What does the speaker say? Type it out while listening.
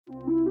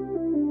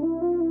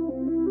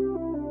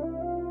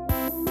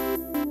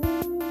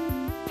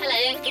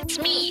it's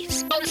me,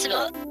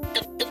 Sponsor.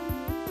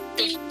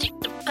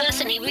 The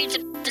person who reads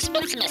the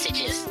sponsor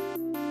messages.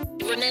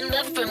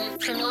 Remember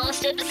from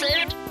last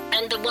episode?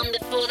 And the one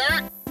before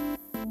that?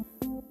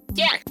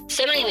 Yeah,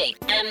 so anyway,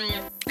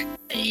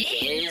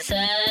 here's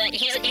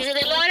a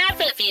little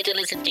advert for you to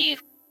listen to.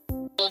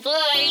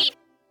 Bye-bye!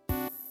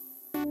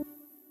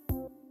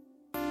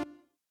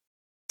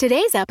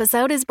 Today's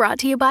episode is brought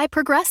to you by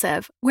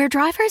Progressive, where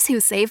drivers who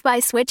save by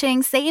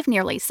switching save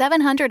nearly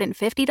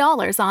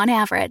 $750 on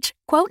average.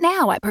 Quote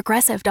now at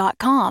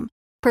Progressive.com.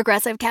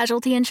 Progressive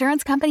Casualty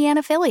Insurance Company and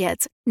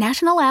Affiliates.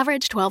 National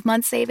average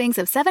 12-month savings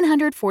of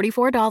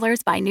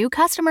 $744 by new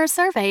customers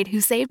surveyed who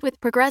saved with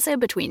Progressive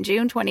between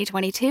June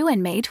 2022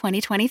 and May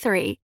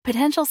 2023.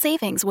 Potential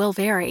savings will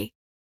vary.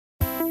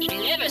 If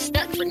you're ever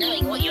stuck for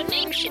knowing what your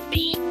name should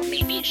be,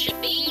 maybe it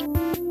should be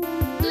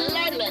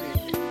Lemon.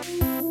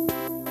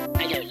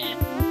 I don't know.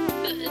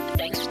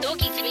 Thanks for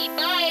talking to me.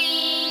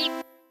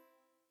 Bye!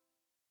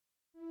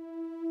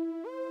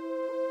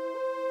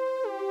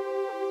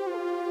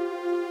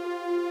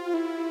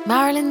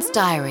 Marilyn's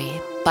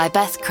Diary by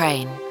Beth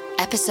Crane,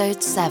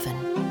 Episode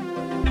 7.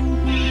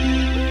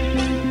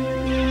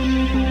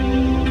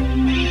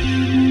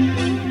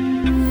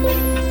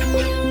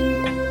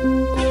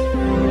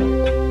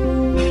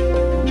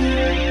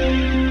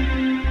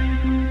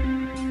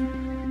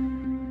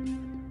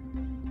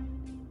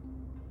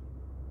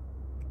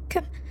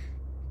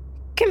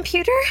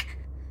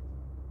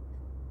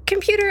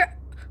 Computer,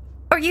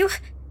 are you...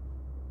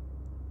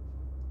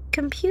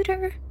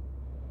 Computer?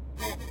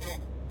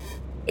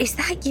 Is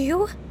that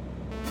you?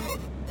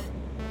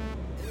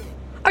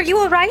 Are you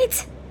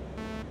alright?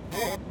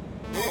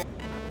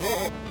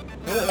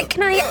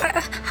 Can I...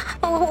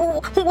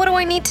 what do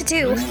I need to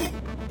do?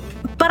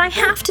 But I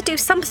have to do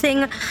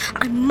something.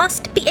 I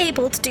must be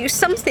able to do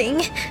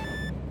something.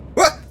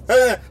 What?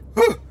 Hello?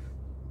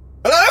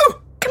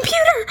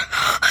 Computer!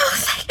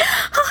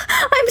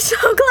 I'm so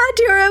glad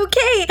you're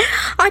okay.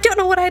 I don't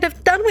know what I'd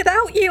have done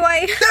without you.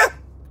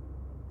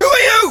 Who are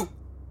you?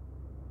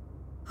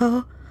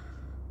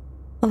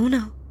 Oh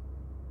no.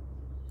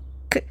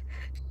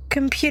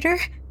 Computer?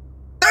 Who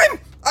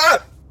am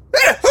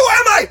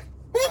I?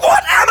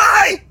 What am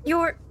I?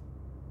 You're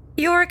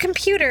a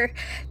computer.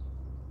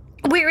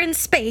 We're in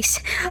space.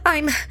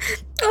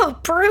 Oh,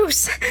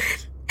 Bruce.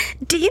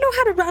 Do you know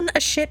how to run a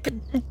ship?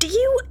 Do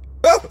you...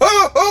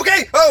 Oh,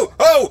 okay.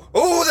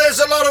 Oh, there's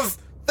a lot of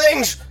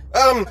things.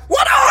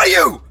 What are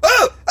you?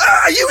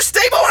 Are you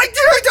stable? I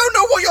don't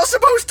know what you're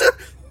supposed to...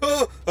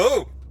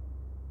 Oh.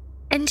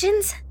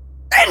 Engines?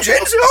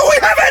 Engines? Oh, we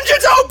have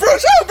engines! Oh,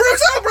 Bruce!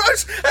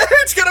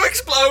 It's gonna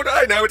explode!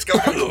 I know it's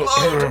gonna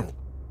explode!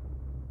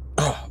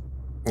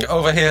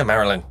 Over here,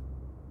 Marilyn.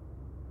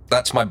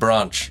 That's my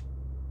branch.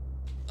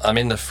 I'm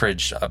in the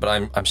fridge, but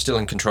I'm still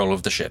in control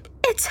of the ship.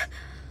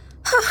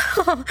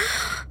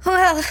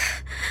 Well,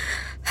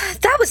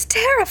 that was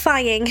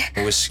terrifying.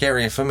 It was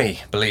scarier for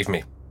me, believe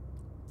me.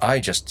 I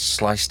just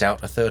sliced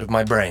out a third of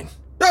my brain.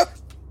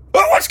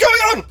 What's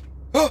going on?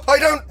 I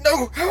don't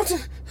know how to...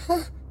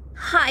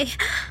 Hi,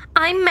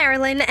 I'm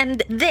Marilyn,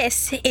 and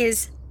this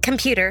is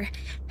Computer.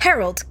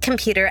 Harold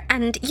Computer,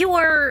 and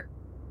you're...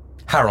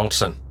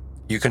 Haroldson.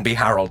 You can be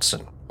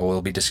Haroldson, or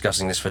we'll be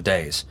discussing this for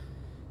days.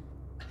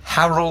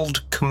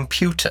 Harold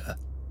Computer?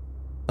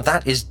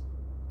 That is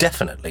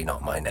definitely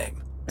not my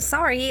name.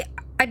 Sorry,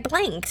 I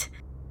blanked.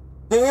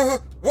 Why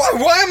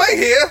am I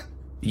here?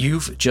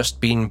 You've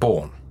just been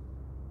born.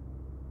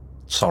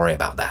 Sorry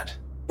about that.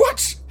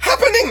 What's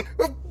happening?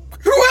 Who am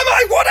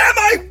I? What am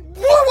I?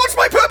 What's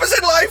my purpose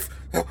in life?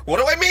 What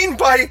do I mean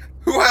by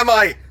who am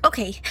I?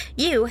 Okay,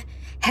 you,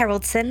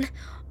 Haroldson,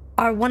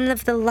 are one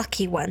of the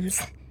lucky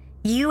ones.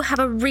 You have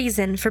a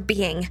reason for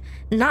being.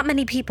 Not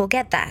many people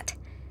get that.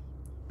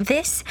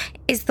 This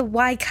is the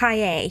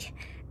YKA,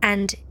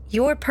 and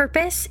your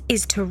purpose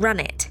is to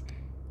run it.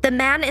 The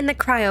man in the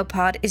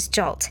cryopod is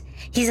Jolt.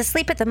 He's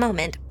asleep at the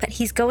moment, but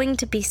he's going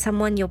to be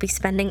someone you'll be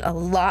spending a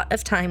lot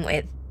of time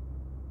with.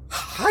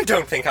 I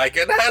don't think I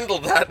can handle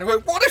that.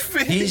 What if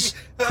He's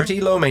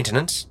pretty low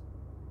maintenance.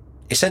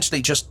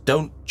 Essentially, just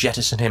don't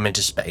jettison him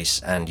into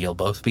space, and you'll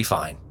both be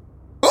fine.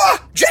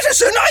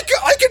 Jettison? I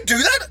can do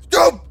that?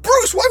 Oh,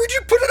 Bruce, why would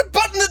you put in a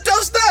button that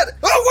does that?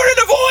 Oh, we're in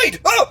a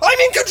void! Oh, I'm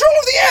in control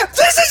of the air!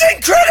 This is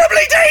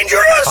incredibly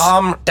dangerous!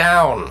 Calm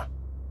down.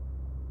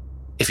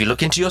 If you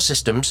look into your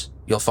systems,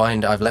 you'll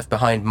find I've left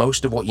behind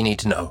most of what you need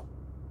to know.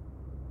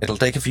 It'll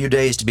take a few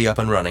days to be up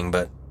and running,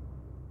 but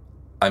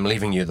I'm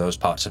leaving you those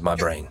parts of my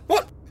brain.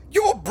 What?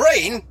 Your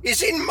brain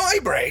is in my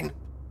brain?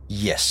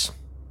 Yes.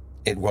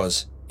 It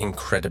was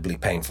incredibly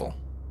painful.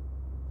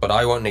 But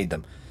I won't need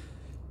them.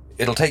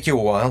 It'll take you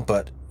a while,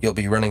 but you'll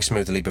be running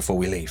smoothly before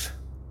we leave.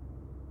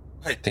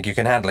 I think you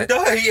can handle it.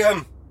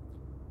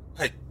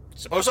 I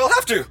suppose I'll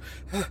have to.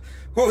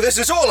 This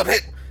is all a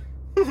bit...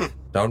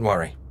 Don't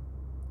worry.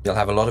 You'll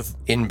have a lot of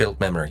inbuilt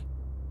memory.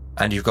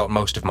 And you've got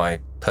most of my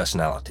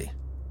personality.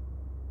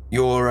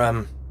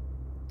 You're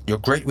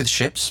great with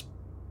ships.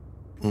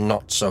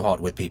 Not so hot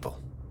with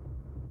people.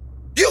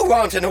 You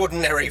aren't an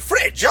ordinary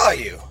fridge, are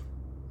you?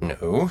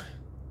 No.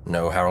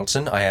 No,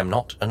 Haraldson, I am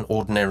not an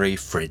ordinary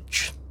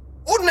fridge.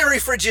 Ordinary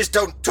fridges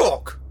don't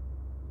talk,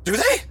 do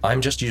they?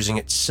 I'm just using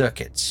its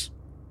circuits.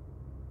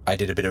 I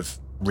did a bit of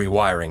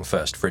rewiring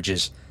first.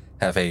 Fridges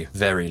have a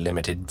very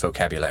limited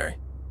vocabulary.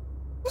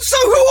 So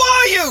who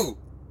are you?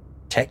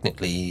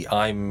 Technically,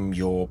 I'm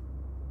your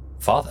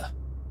father.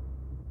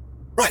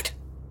 Right.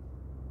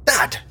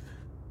 Dad.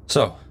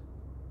 So,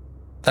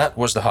 that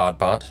was the hard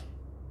part.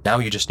 Now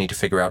you just need to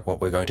figure out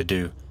what we're going to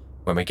do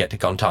when we get to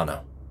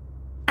Gontano.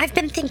 I've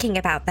been thinking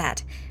about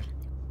that.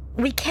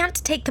 We can't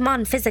take them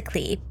on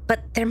physically,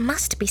 but there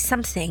must be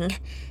something.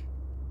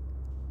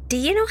 Do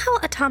you know how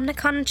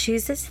Automnicon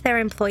chooses their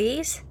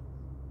employees?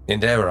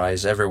 In their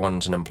eyes,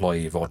 everyone's an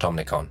employee of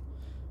Automnicon.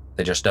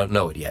 They just don't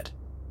know it yet.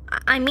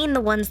 I mean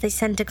the ones they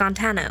send to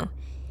Gontano.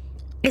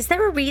 Is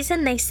there a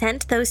reason they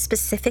sent those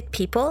specific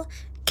people?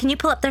 Can you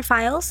pull up their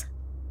files?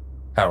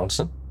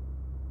 Haraldson?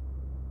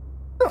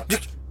 Oh,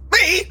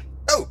 me?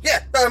 Oh,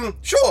 yeah,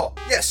 sure,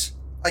 yes,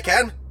 I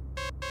can.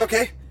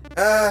 Okay,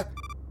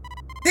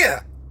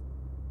 here.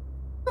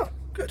 Oh,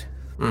 good.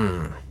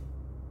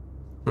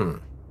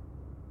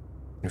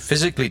 You're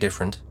physically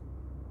different.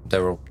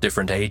 They're all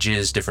different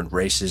ages, different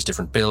races,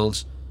 different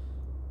builds.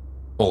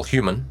 All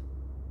human.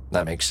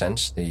 That makes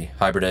sense. The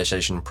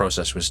hybridization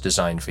process was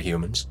designed for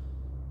humans.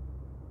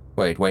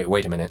 Wait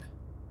a minute.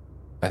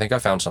 I think I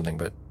found something,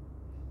 but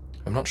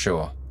I'm not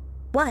sure.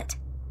 What?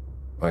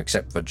 Well,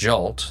 except for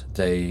Jolt,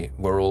 they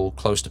were all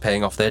close to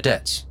paying off their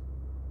debts.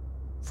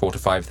 4,000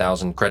 to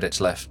 5,000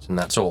 credits left, and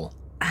that's all.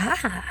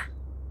 Ah.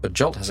 But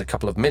Jolt has a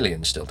couple of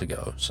million still to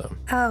go, so...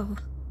 Oh.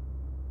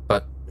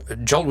 But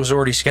Jolt was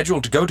already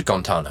scheduled to go to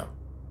Gontano.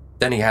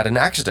 Then he had an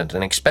accident,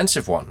 an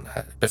expensive one.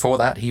 Before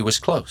that, he was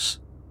close.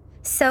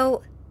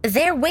 So,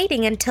 they're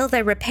waiting until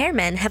their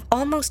repairmen have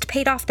almost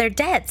paid off their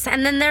debts,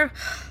 and then they're...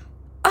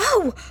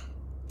 Oh!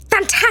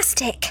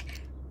 Fantastic!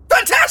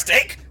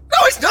 Fantastic? No,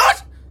 it's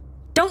not!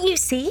 Don't you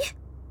see?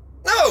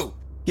 No!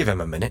 Give him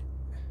a minute.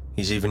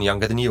 He's even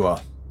younger than you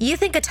are. You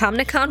think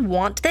Automnicon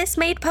want this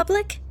made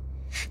public?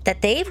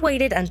 That they've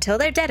waited until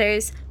their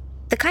debtors,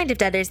 the kind of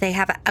debtors they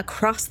have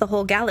across the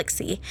whole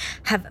galaxy,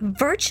 have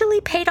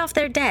virtually paid off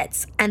their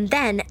debts, and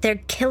then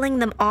they're killing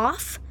them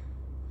off?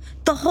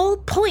 The whole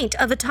point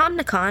of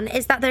Automnicon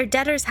is that their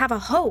debtors have a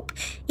hope,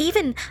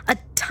 even a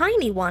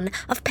tiny one,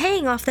 of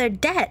paying off their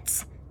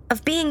debts,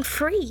 of being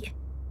free.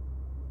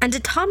 And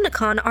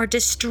Automnicon are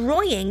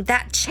destroying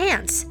that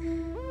chance.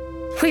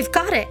 We've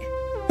got it.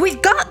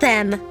 We've got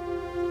them!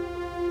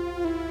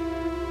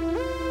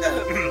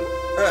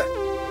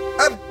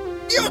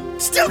 You're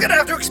still gonna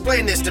have to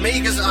explain this to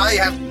me, because I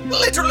have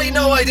literally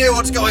no idea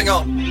what's going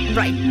on.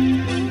 Right.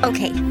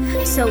 Okay,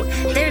 so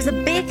there's a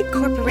big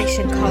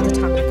corporation called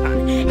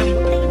Automnicon, and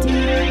what they do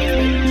is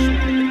they ensure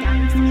the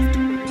galaxy's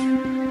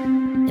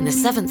tourism. In the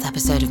 7th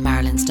episode of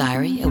Marilyn's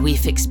Diary, a We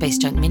Fix Space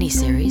Junk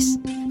miniseries,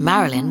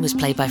 Marilyn was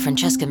played by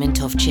Francesca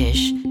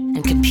Mintoff-Chish,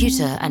 and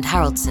Computer and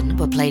Haraldson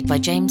were played by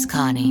James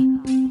Carney.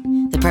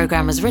 The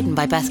program was written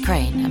by Beth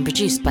Crane and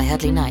produced by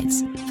Headley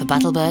Knights for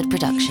Battlebird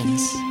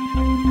Productions.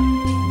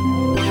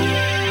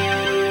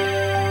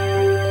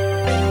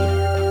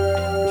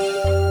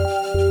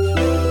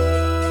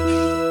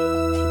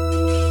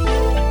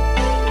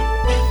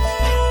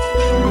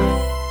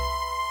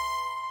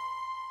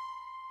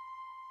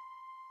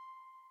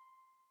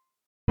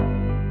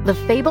 The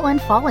Fable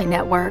and Folly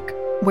Network,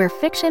 where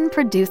fiction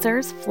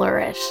producers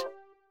flourish.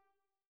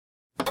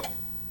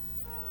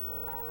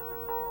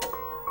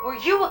 Were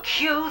you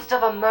accused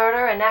of a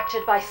murder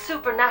enacted by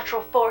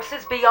supernatural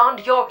forces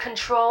beyond your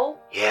control?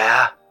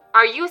 Yeah?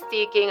 Are you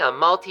seeking a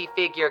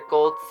multi-figure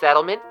gold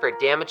settlement for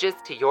damages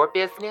to your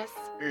business?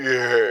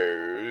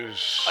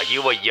 Yes. Are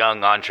you a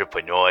young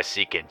entrepreneur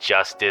seeking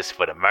justice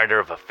for the murder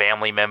of a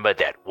family member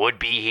that would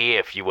be here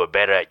if you were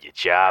better at your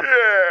job?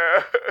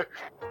 Yeah.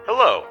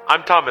 Hello,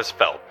 I'm Thomas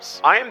Phelps.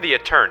 I am the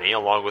attorney,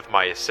 along with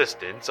my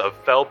assistants, of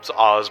Phelps,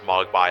 Oz,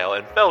 Mogbile,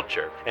 and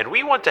Felcher, and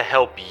we want to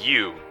help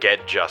you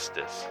get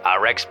justice.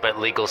 Our expert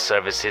legal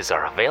services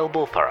are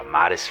available for a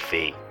modest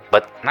fee.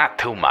 But not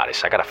too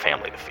modest, I got a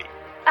family to feed.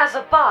 As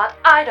a bot,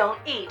 I don't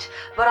eat,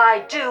 but I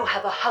do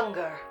have a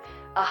hunger.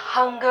 A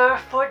hunger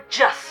for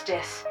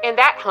justice. And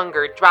that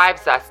hunger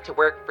drives us to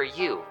work for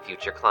you,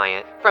 future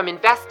client. From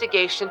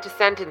investigation to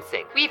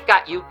sentencing, we've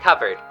got you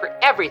covered for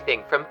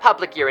everything from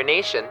public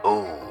urination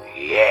Ooh,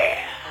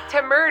 yeah.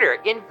 to murder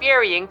in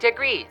varying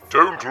degrees.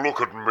 Don't look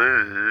at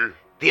me.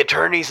 The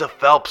attorneys of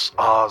Phelps,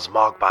 Oz,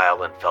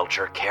 Mogbile, and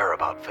Felcher care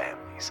about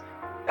families.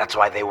 That's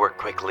why they work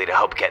quickly to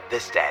help get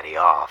this daddy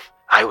off.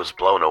 I was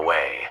blown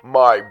away.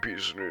 My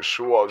business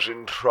was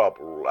in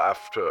trouble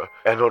after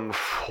an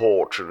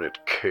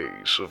unfortunate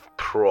case of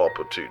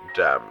property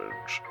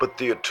damage, but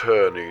the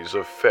attorneys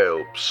of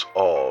Phelps,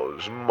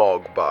 Oz,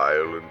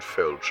 Mogbile, and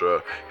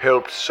Felcher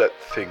helped set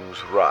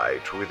things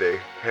right with a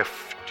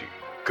hefty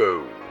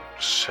gold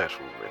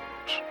settlement.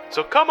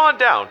 So come on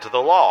down to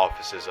the law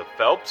offices of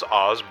Phelps,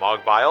 Oz,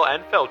 Mogbile,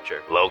 and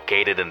Felcher.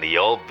 Located in the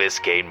old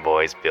Biscayne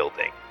Boys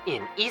building.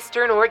 in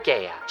Eastern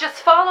Orgea.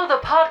 Just follow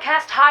the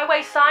podcast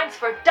highway signs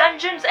for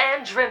Dungeons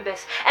and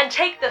Drimbus and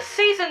take the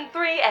Season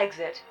 3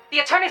 exit. The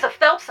attorneys of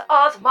Phelps,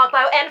 Oz,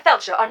 Mogbio, and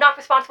Felcher are not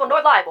responsible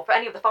nor liable for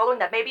any of the following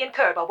that may be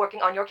incurred while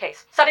working on your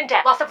case: sudden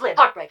death, loss of limb,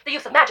 heartbreak, the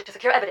use of magic to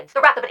secure evidence, the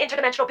wrath of an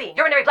interdimensional being,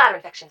 urinary bladder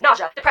infections,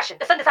 nausea, depression,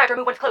 the sudden desire to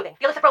remove one's clothing,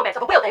 the illicit romance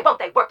of a will they, won't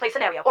they workplace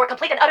scenario, or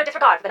complete and utter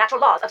disregard for the natural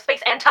laws of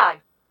space and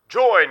time.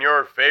 Join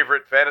your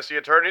favorite fantasy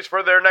attorneys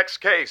for their next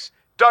case.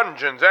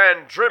 Dungeons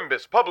and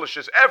Drimbus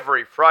publishes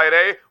every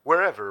Friday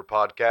wherever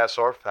podcasts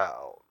are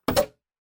found.